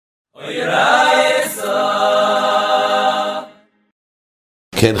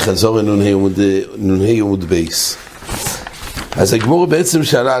כן, חזור נ"ה עמוד בייס. אז הגמור בעצם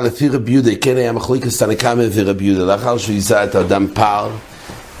שאלה לפי רבי יהודה, כן היה מחלוקת תנא קמא ורבי יהודה, לאחר שהוא יזע את האדם פר,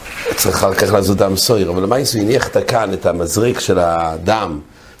 צריך אחר כך לעשות דם סויר, אבל למעשה הוא הניח כאן את המזרק של האדם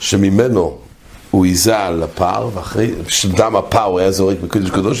שממנו הוא יזע על הפר, ואחרי שדם הפר הוא היה זורק בקודש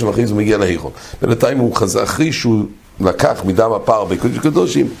קודשים, ואחרי זה הוא מגיע להיכון. בינתיים הוא חזר, אחרי שהוא לקח מדם הפר בקודש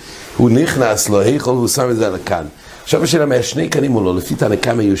קודשים, הוא נכנס להיכון והוא שם את זה על הכאן. עכשיו השאלה מהשני קנים או לא, לפי תנא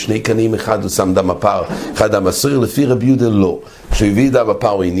קמא היו שני קנים, אחד הוא שם דם הפר, אחד דם הסויר, לפי רבי יהודה לא. כשהוא הביא דם הפר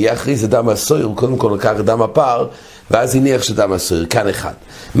הוא הניח, אחרי זה דם הסויר, הוא קודם כל לקח דם הפר, ואז הניח שדם הסויר, כאן אחד.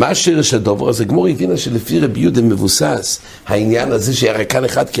 מה השרש הדובר? אז הגמור הבינה שלפי רבי יהודה מבוסס העניין הזה שהיה רק כאן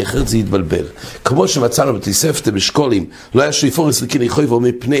אחד, כי אחרת זה יתבלבל. כמו שמצאנו בתוספתא בשקולים, לא היה שויפורס לקיני חויבו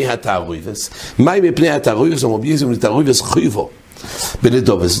מפני התערויבס. מהי מפני התערויבס? המוביזם לתערויבס חויבו.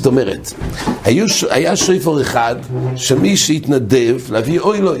 בנדוב, זאת אומרת, היה שויפור אחד שמי שהתנדב להביא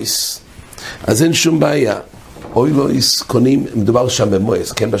אוילויס, אז אין שום בעיה. אוילויס קונים, מדובר שם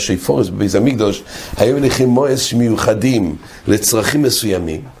במואס, כן, בשויפורס, בבית המקדוש, היו מניחים מואס מיוחדים לצרכים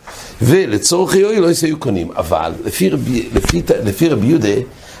מסוימים, ולצורכי אוילויס היו קונים, אבל לפי רבי יהודה,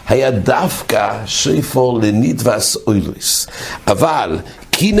 היה דווקא שויפור לנידבס אוילויס, אבל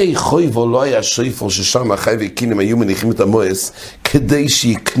קיני חויבו לא היה שויפור ששם החי וקינים היו מניחים את המואס כדי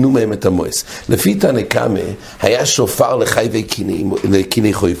שיקנו מהם את המואס. לפי תנא קמא היה שופר לחי וקינים,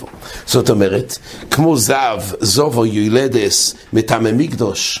 לקיני חויבו. זאת אומרת, כמו זובו יולדס מטעמי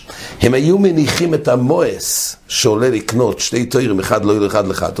מקדוש, הם היו מניחים את המואס שעולה לקנות שתי תוירים, אחד לא אחד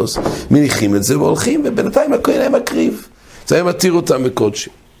לחטוס, מניחים את זה והולכים, ובינתיים הכהן היה מקריב. זה היה מתיר אותם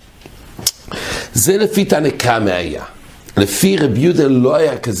בקודשים. זה לפי תנא קמא היה. לפי רבי יהודה לא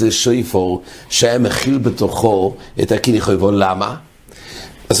היה כזה שויפור שהיה מכיל בתוכו את הקיני חויבו. למה?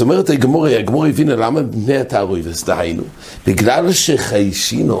 אז אומרת הגמור הבינה למה בני התערויבס, דהיינו, בגלל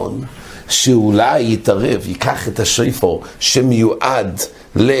שחיישינון שאולי יתערב, ייקח את השויפור שמיועד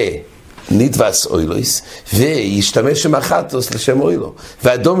לנידבס אוילויס וישתמש עם החטוס לשם אוילו,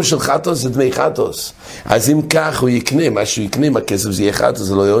 והאדום של חטוס זה דמי חטוס, אז אם כך הוא יקנה, מה שהוא יקנה עם הכסף זה יהיה חטוס,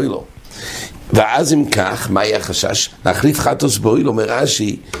 זה לא יהיה אוילו. ואז אם כך, מה היה החשש? להחליף חטוס באוילו, אומר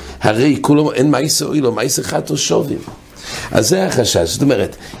רש"י, הרי כולו אין מייסה אוילו, מייסה חטוס שובים. אז זה החשש. זאת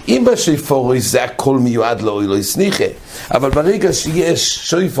אומרת, אם בשויפור זה הכל מיועד לאוילו יסניחה, אבל ברגע שיש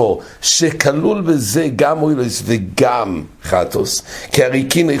שויפור שכלול בזה גם אוילו וגם חטוס, כי הרי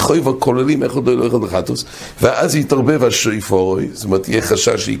קיני חויבו כוללים אחד אוילו אחד לחטוס, ואז יתערבב השויפור, זאת אומרת, יהיה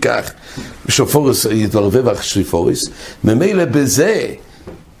חשש שיקח, שויפורס יתערבב השויפורס, ממילא בזה,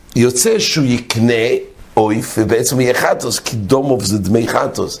 יוצא שהוא יקנה אויף, ובעצם יהיה חטוס, כי דומוב זה דמי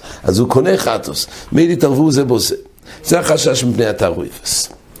חטוס, אז הוא קונה חטוס, מילי תרבו זה בו זה. זה החשש מפני התערויבס.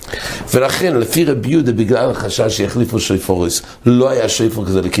 ולכן, לפי רבי יהודה, בגלל החשש שיחליפו שויפורס, לא היה שויפור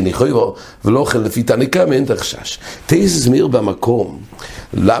כזה לקיני חויבו, ולא כן לפי תנא קמא אין את החשש. תייס מאיר במקום,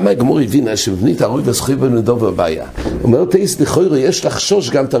 למה הגמור הבינה שבבני תערויבס חויבו נדוב בבעיה? אומר תייס לכוירו, יש לחשוש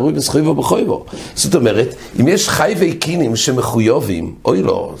גם תערויבס חויבו בחויבו. זאת אומרת, אם יש חי וקינים שמחויבים, אוי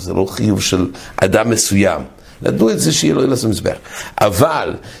לא, זה לא חיוב של אדם מסוים, נדעו את זה שיהיה לו אלס מזבח.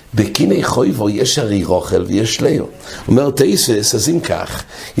 אבל בקיני חויבו יש הרי רוכל ויש ליאו. אומר תייסס, אז אם כך,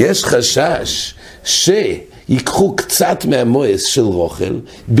 יש חשש שיקחו קצת מהמואס של רוכל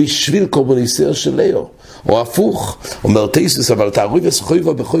בשביל קורבניסר של ליאו. או הפוך, אומר תייסס, אבל תערויבס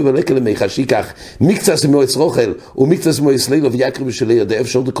חויבו בחויבו לקל למיכה שיקח מקצת מואס רוכל ומקצת מואס ליאו ויקרב של ליאו דאף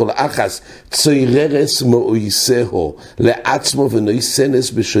שור דכל אחס צויררס מאויסהו לעצמו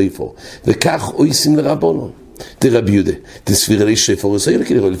ונויסנס בשויפו וכך אויסים לרבונו. רבי יהודה, תסביר לי שויפור ישראל,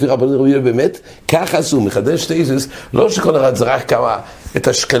 כי לפי רבי יהודה באמת, כך עשו, מחדש תייסס, לא שכל אחד זרק כמה את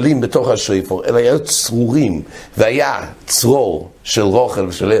השקלים בתוך השויפור, אלא היו צרורים, והיה צרור של רוכל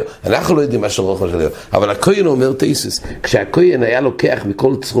ושל ליאו. אנחנו לא יודעים מה של רוכל ושל ליאו, אבל הכהן אומר תייסס, כשהכהן היה לוקח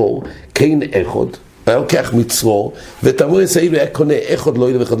מכל צרור, כן אחד, היה לוקח מצרור, ותמואס האילו היה קונה אחד לא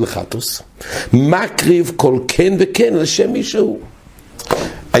ילך אחד לחטוס, מקריב כל כן וכן לשם מישהו.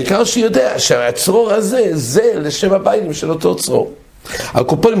 העיקר שיודע שהצרור הזה זה לשם הביילים של אותו צרור.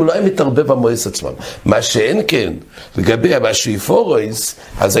 הקופונים הוא לא היה מתערבב במואס עצמם. מה שאין כן, לגבי השויפורס,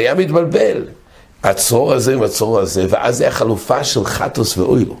 אז היה מתבלבל. הצרור הזה עם הצרור הזה, ואז היה חלופה של חטוס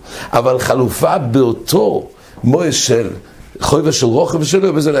ואוילו. אבל חלופה באותו מואס של חויבה של רוחב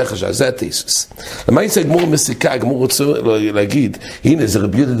ושלו, וזה לא היה חשש, זה התייסס. למה יצא הגמור מסיקה, הגמור רוצה להגיד, הנה זה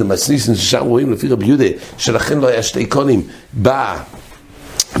רבי יהודה דמסניסן, ששם רואים לפי רבי יהודה, שלכן לא היה שתי קונים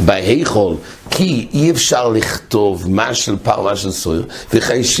בהיכול, כי אי אפשר לכתוב מה של פר, מה של סויר,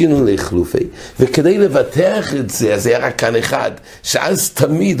 וחיישינו לחלופי, וכדי לבטח את זה, אז היה רק כאן אחד, שאז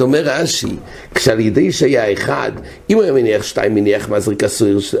תמיד אומר רש"י, כשעל ידי שהיה אחד, אם הוא היה מניח שתיים, מניח מזריק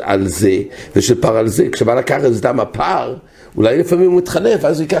הסויר על זה, ושל פר על זה, כשבא לקח את דם הפר, אולי לפעמים הוא מתחלף,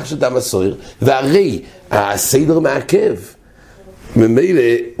 אז הוא ייקח של דם הסויר, והרי הסדר מעכב, ממילא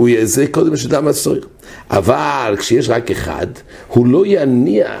הוא יעשה קודם של דם הסויר. אבל כשיש רק אחד, הוא לא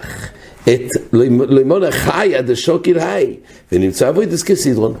יניח את לימון החי עד השוקל היי, ונמצא עבודת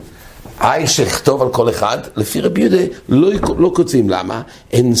כסדרון. שכתוב על כל אחד, לפי רבי יהודה לא כותבים. למה?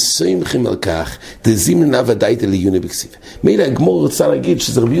 אין סומכים על כך, דזימנה ודאית לעיוני בכסיב. מילא הגמור רוצה להגיד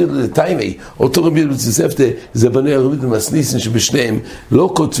שזה רבי יהודה לטיימי, אותו רבי יהודה לצספתה, זה בני הרבי ומסניסן שבשניהם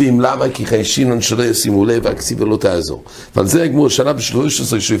לא כותבים. למה? כי חיישינון שלא ישימו לב והכסיבה לא תעזור. ועל זה הגמור שנה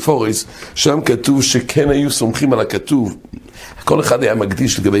ב-13 שפורס, שם כתוב שכן היו סומכים על הכתוב. כל אחד היה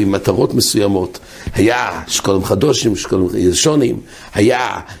מקדיש לגבי מטרות מסוימות. היה שקולים חדושים, שקולים ישונים,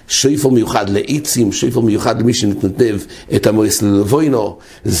 היה שויפר מיוחד לאיצים, שויפר מיוחד למי שנתנדב את המועס ללבוינו,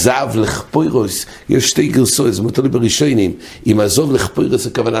 זב לחפוירוס. יש שתי גרסות, זה מוטלי בראשונים. אם עזוב לחפוירוס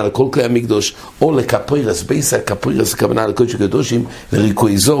הכוונה לכל כלי המקדוש, או לקפוירוס, בייסה קפוירוס הכוונה לקודש הקדושים,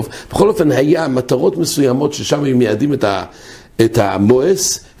 לריקוי זוב. בכל אופן היה מטרות מסוימות ששם הם מייעדים את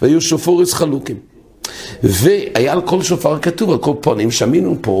המועס, והיו שופורס חלוקים. והיה על כל שופר כתוב, על כל פונים,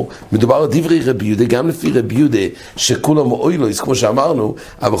 שמינו פה, מדובר על דברי רבי יהודה, גם לפי רבי יהודה, שכולם אוילויס, כמו שאמרנו,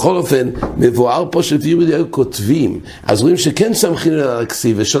 אבל בכל אופן, מבואר פה שלפי רבי יהודה כותבים, אז רואים שכן סמכין על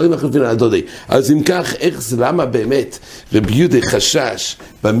הכסיב, ושואלים לחלפין על הדודי. אז אם כך, איך זה, למה באמת רבי יהודה חשש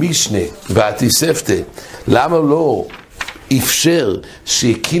במשנה, בתוספתא, למה לא אפשר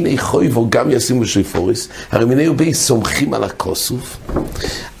שקיני חויבו גם ישימו שופוריס? הרי מיני ובי סומכים על הכוסוף.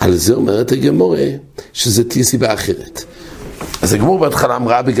 על זה אומרת הגמורה שזה תהיה סיבה אחרת. אז הגמורה בהתחלה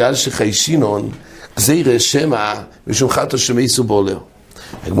אמרה בגלל שחיישינון גזירה שמה משומחתו שמייסו בולר.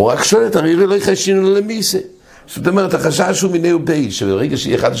 הגמורה רק שואלת, הרי לא חיישינון למיסה. זאת אומרת, החשש הוא מיני ובי, שברגע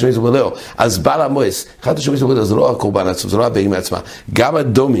שיהיה אחד שמייסו בולר, אז בעל המועס, אחד שמייסו בולר זה לא הקורבן עצמו, זה לא הבי מעצמה, גם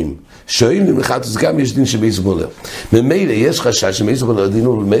הדומים שואלים למחת, אז גם יש דין שמייסו בולר. ממילא יש חשש שמייסו בולר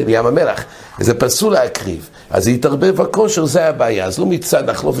דינו לים המלח, וזה פסול להקריב, אז זה יתערבב הכושר, זה הבעיה. אז לא מצד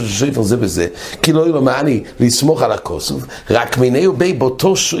החלוף של שויפר זה בזה, כי לא יהיה לו מעני לסמוך על הכוסוף, רק מיני ובי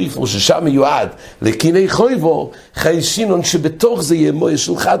באותו שויפר ששם מיועד לקיני חויבו, חיישינון שבתוך זה יהיה מועס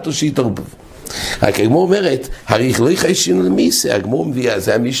של חתו שיתערבב. רק הגמור אומרת, הרי לא יחיישינון למיסה, הגמור מביאה,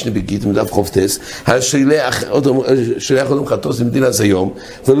 זה המשנה בגית מדף חופטס, השולח אודם חתוס למדינה זה יום,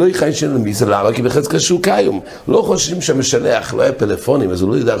 ולא יחיישינון למיסה. למה? כי בחזקה שהוא קיום. לא חושבים שהמשלח, לא היה פלאפונים, אז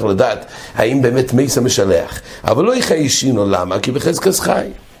הוא לא ידע איך לדעת האם באמת מיסה משלח. אבל לא יחיישינון, למה? כי בחזקה חי.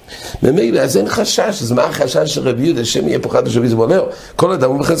 ממילא, אז אין חשש. אז מה החשש של רבי יהודה, שם יהיה פה חתו שביז בולר? כל אדם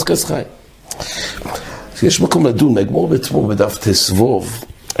הוא בחזקה חי. יש מקום לדון, הגמור בעצמו בדף תסבוב,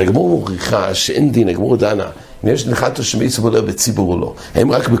 הגמור מוכיחה שאין דין, הגמור דנה, אם יש חתו שמייסו בולר בציבור או לא.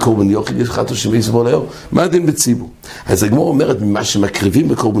 הם רק בקורבן יוחיד יש חתו שמייסו בולר, מה הדין בציבור? אז הגמור אומרת, ממה שמקריבים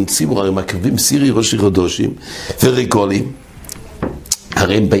בקורבן ציבור, הרי מקריבים סירי ראשי חודשים ורגולים,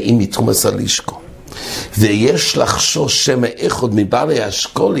 הרי הם באים מתחום הסלישקו. ויש לחשוש שמה אחד מבעלי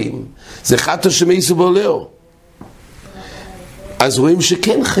השקולים, זה חתו שמייסו בולר. אז רואים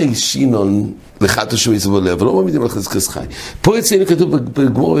שכן חיישינון לחתו שמייסו בולר, ולא מעמידים על חזקס חי. פה אצלנו כתוב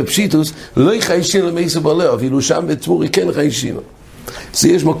בגמור בפשיטוס, לא יחיישינון למייסו בולר, ואילו שם בתמורי כן חיישינון. אז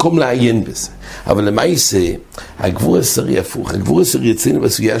יש מקום לעיין בזה. אבל למה יישא? הגבור הסרי הפוך. הגבור הסרי אצלנו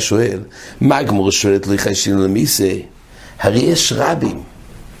בסוגיה שואל, מה הגמור שואלת לא יחיישינון למייסה? הרי יש רבים.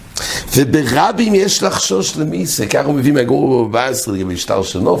 וברבים יש לחשוש למיסה, כך הוא מביא מהגמור ב-14 לגבי שטר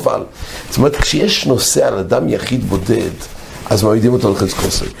של נופל. זאת אומרת, כשיש נושא על אדם יחיד בודד, אז מעמידים אותו על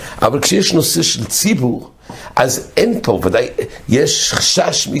חזקוסי. אבל כשיש נושא של ציבור, אז אין פה, ודאי, יש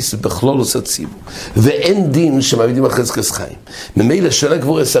חשש מיסה בכלול עושה ציבור. ואין דין שמעמידים על חזקס חיים. ממילא שואל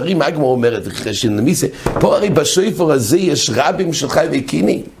הגבור הסרי, מה הגמור אומרת? וחשין למיסה, פה הרי בשויפר הזה יש רבים של חי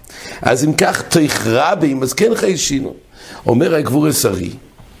וקיני. אז אם כך תוך רבים, אז כן חיישינו. אומר הגבור הסרי,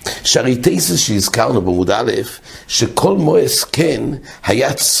 שהרי תייסס שהזכרנו בעמוד א', שכל מועס כן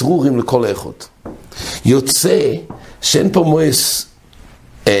היה צרורים לכל אחד. יוצא שאין פה מועס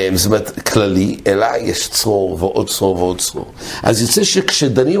זאת אומרת כללי, אלא יש צרור ועוד צרור ועוד צרור. אז יוצא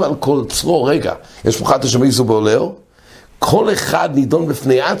שכשדנים על כל צרור, רגע, יש פה חתו שמייסו בולר, כל אחד נידון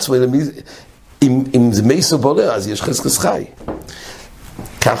בפני עצמו, אם זה מייסו בולר, אז יש חזקס חי.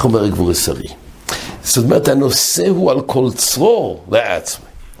 כך אומר הגבור הסרי. זאת אומרת, הנושא הוא על כל צרור לעצמו.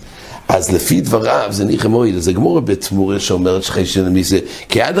 אז לפי דבריו זה ניחא מועיל, זה גמור בתמורה שאומרת שחיישינון למיסה,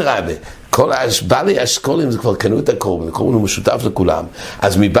 כי אדרבה, כל בעלי אשכולים זה כבר קנו את הקורבן, הקורבן הוא משותף לכולם.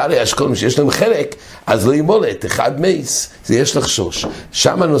 אז מבעלי אשכולים שיש להם חלק, אז לא ימולת, אחד מייס, זה יש לחשוש.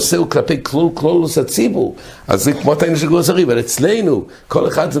 שם הנושא הוא כלפי כלולוס הציבור, אז זה כמו תאין של גוזרים, אבל אצלנו, כל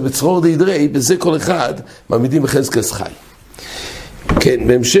אחד זה בצרור דידרי, בזה כל אחד מעמידים בחזקס חי. כן,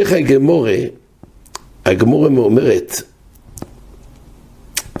 בהמשך הגמורה אומרת,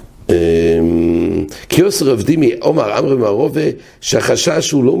 כי עושר רבדימי אומר אמרי מערובה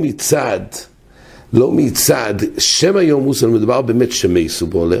שהחשש הוא לא מצד שם היום הוא מדובר באמת שמייסו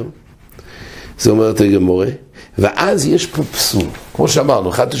בולר, זה אומרת הגמורה, ואז יש פה פסול, כמו שאמרנו,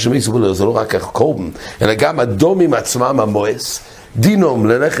 אחד שמייסו בולר זה לא רק הקורבן, אלא גם אדומים עצמם המואס, דינום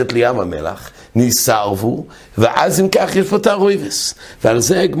ללכת לים המלח, ניסרבו, ואז אם כך יש פה תערויבס. ועל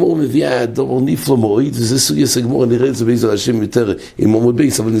זה הגמור מביא הדור נפלא מועיד, וזה סוגיה הגמור, נראה את זה בעזר השם יותר עם עמוד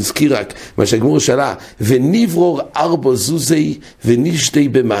בייס, אבל נזכיר רק מה שהגמור שאלה, ונברור ארבע זוזי ונשתי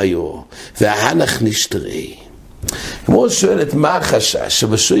במאיו, והנח נשתרי. כמו שואלת מה החשש,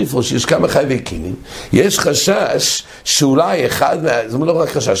 שבשויפו שיש כמה חייבי קינים, יש חשש שאולי זה לא רק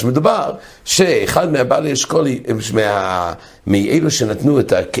חשש, מדובר שאחד מהבעלי אשכולי, מאלו שנתנו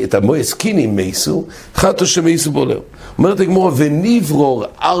את המויס קינים מייסו, חתו שמייסו בולר. אומרת הגמורה, ונברור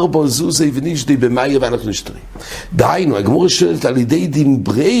ארבע זוזי ונשדי במאיה ואנחנו נשתרי. דהיינו, הגמורה שואלת על ידי דין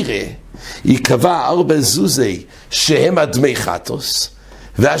בריירה, היא קבעה ארבע זוזי שהם אדמי חתוס,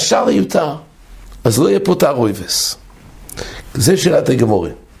 והשאר יותר. אז לא יהיה פה תערויבס. זה שאלת הגמורה.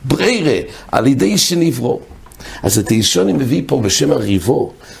 בריירה, על ידי שנברור. אז התאישוני מביא פה בשם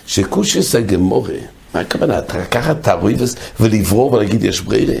הריבו, שקושס הגמורה, מה הכוונה? לקחת תערויבס ולברור ולהגיד יש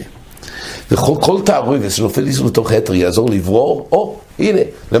בריירה. וכל תערויבס שנופל איסור לתוך היתר יעזור לברור, הנה,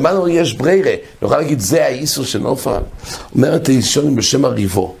 למענו יש בריירה. נוכל להגיד, זה האיסור שנופל. אומר התאישוני בשם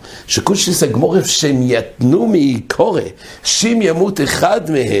הריבו, שקושס הגמורה שהם יתנו מעיקורה, שאם ימות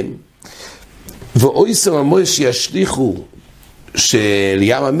אחד מהם, ואויסם המויס שישליחו של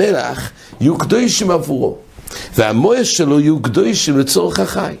ים המלח יהיו קדושים עבורו, והמויס שלו יהיו קדושים לצורך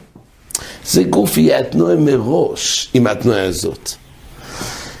החי. זה גוף יהיה התנועה מראש עם התנועה הזאת.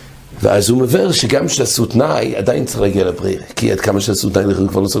 ואז הוא מבאר שגם שעשו תנאי עדיין צריך להגיע לברירה, כי עד כמה שעשו תנאי לכם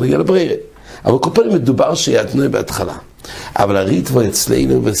כבר לא צריך להגיע לברירה. אבל כל פעם מדובר שיהיה התנועה בהתחלה. אבל הריטב"א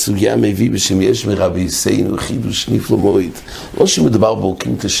אצלנו בסוגיה מביא בשם יש מרבי יסיינו חידוש נפלא מועיד, לא שמדובר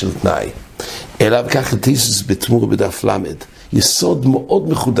באוקימתא של תנאי, אלא ככה תיסוס בתמורה בדף למד, יסוד מאוד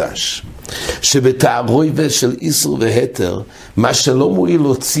מחודש, שבתערויבס של איסור והתר, מה שלא מועיל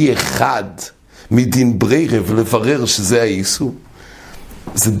להוציא אחד מדין ברירה ולברר שזה האיסור,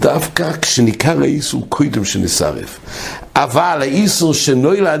 זה דווקא כשניקר האיסור קודם שנסרף. אבל האיסור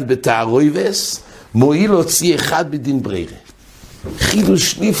שנולד בתערויבס, מועיל להוציא אחד מדין ברירה.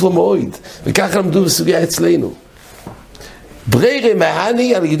 חידוש נפלא מועיד, וככה למדו בסוגיה אצלנו. ברירה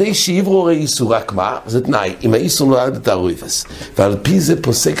מהני על ידי שיברור האיסור, רק מה? זה תנאי, אם האיסור נולד בתערויבס. ועל פי זה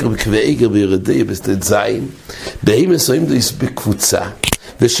פוסק רבי עקיבא בירדיה בסטת זין, בהם מסוים דייס בקבוצה,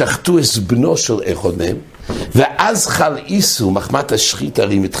 ושחטו את בנו של אחד מהם, ואז חל איסור, מחמת השחית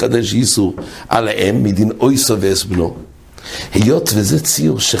הרי מתחדש איסור עליהם, מדין אויסו ואס בנו. היות וזה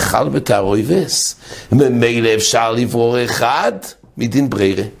ציור שחל בתערויבס, ממילא אפשר לברור אחד מדין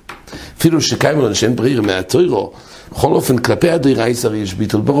ברירה. אפילו שקיימו לנו שאין ברירה מהתוירו, בכל אופן כלפי הדרייסר יש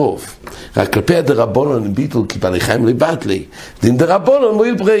ביטול ברוב. רק כלפי הדרבונון ביטול כי בעלי חיים לבטלי, דין דרבונון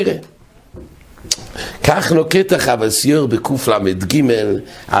מועיל ברירה. כך נוקט החב הסיור בקוף למד ג'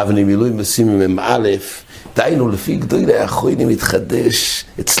 אבני מילואים בסימים א', דיינו לפי גדולי האחרונים מתחדש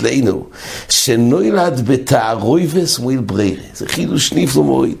אצלנו, שנולד בתערויבס מועיל ברירה. זה חידוש נפלא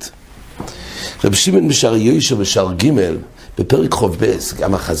מועיד. רב שמעון בשער יוישה בשער ג' בפרק חוב בס,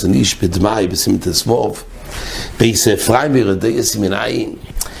 גם החזון איש בדמאי בסימן תסבוב, בייס אפרים בירדיה סימן עין,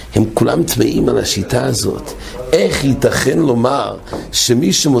 הם כולם טמאים על השיטה הזאת. איך ייתכן לומר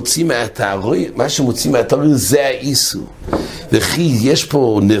שמי שמוציא מהתערוי, מה שמוציא מהתערוי זה האיסור, וכי יש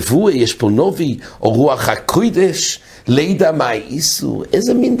פה נבואה, יש פה נובי או רוח הקודש, לידע מה האיסור?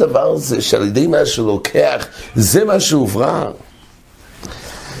 איזה מין דבר זה שעל ידי מה שלוקח זה מה שהוברר?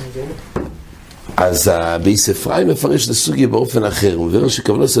 אז בייס אפרים מפרש לסוגיה באופן אחר, הוא אומר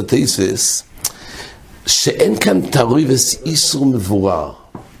שקבלוס התייסס שאין כאן תערויבס איסור מבורר.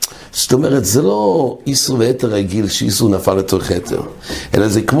 זאת אומרת, זה לא איסור והתר רגיל שאיסור נפל לתוך התר, אלא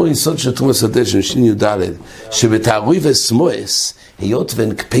זה כמו יסוד של תרומה שדה של שין י"ד, שבתערויבס מואס, היות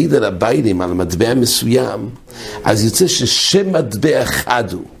ונקפד על הביילים, על מטבע מסוים, אז יוצא ששם מטבע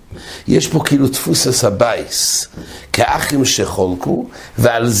חדו. יש פה כאילו תפוס הבייס, כאחים שחולקו,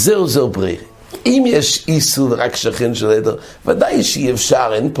 ועל זה עוזר ברירה. אם יש איסור רק שכן של עדר, ודאי שאי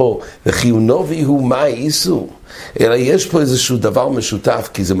אפשר, אין פה, וכי הוא נובי הוא מה איסור. אלא יש פה איזשהו דבר משותף,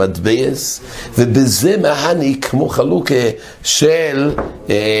 כי זה מטבעס, ובזה מהני כמו חלוקה של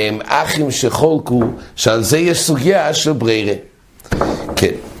אחים שחולקו, שעל זה יש סוגיה של ברירה.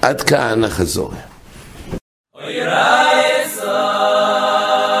 כן, עד כאן החזור.